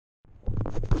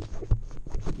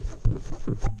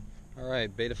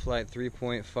Alright, Betaflight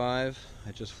 3.5.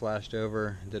 I just flashed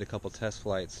over and did a couple test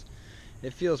flights.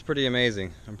 It feels pretty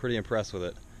amazing. I'm pretty impressed with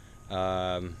it.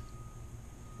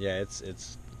 Yeah,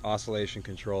 its oscillation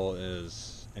control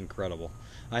is incredible.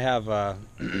 I have I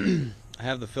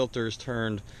have the filters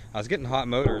turned. I was getting hot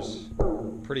motors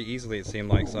pretty easily, it seemed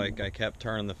like, so I kept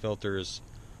turning the filters.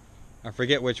 I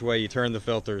forget which way you turn the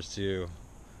filters to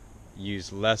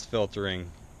use less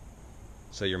filtering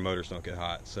so your motors don't get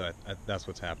hot. So that's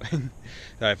what's happening.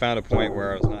 I found a point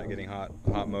where I was not getting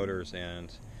hot motors,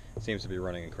 and it seems to be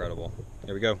running incredible.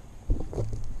 Here we go.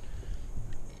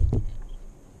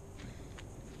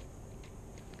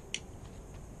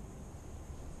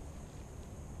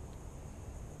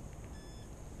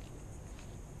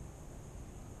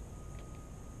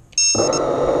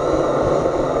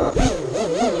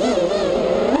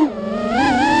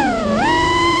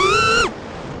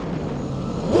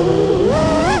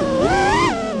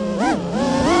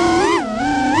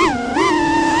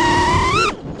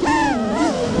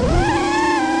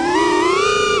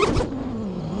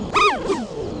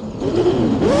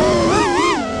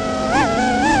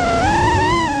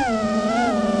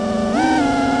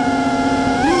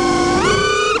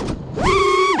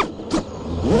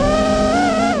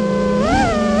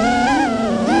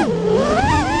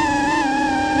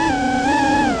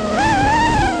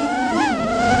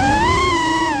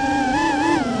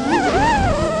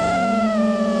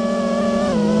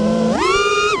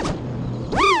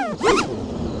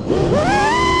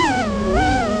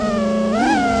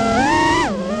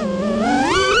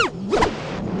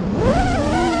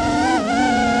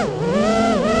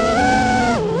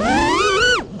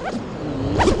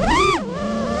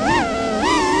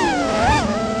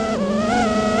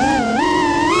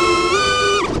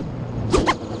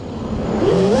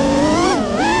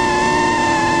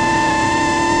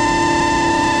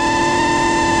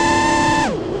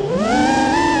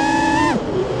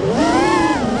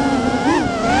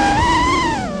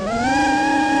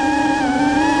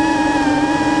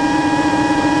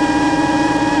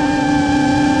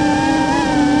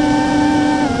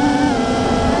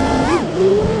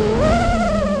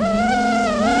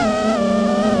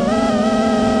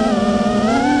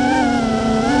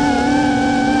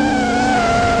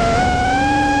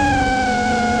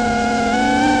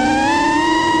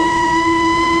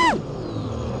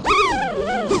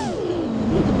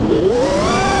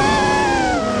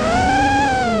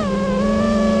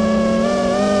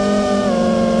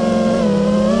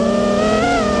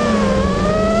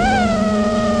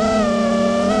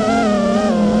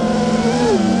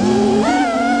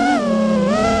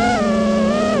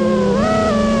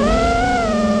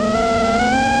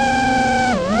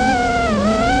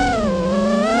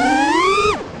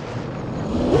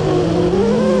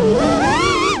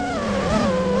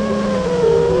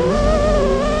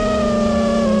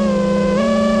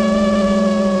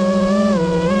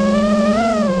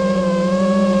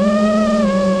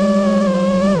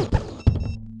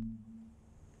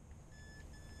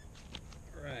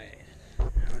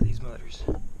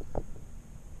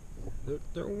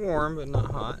 They're warm, but not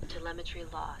hot. Telemetry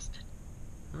lost.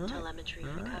 All right. Telemetry All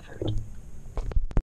right. recovered.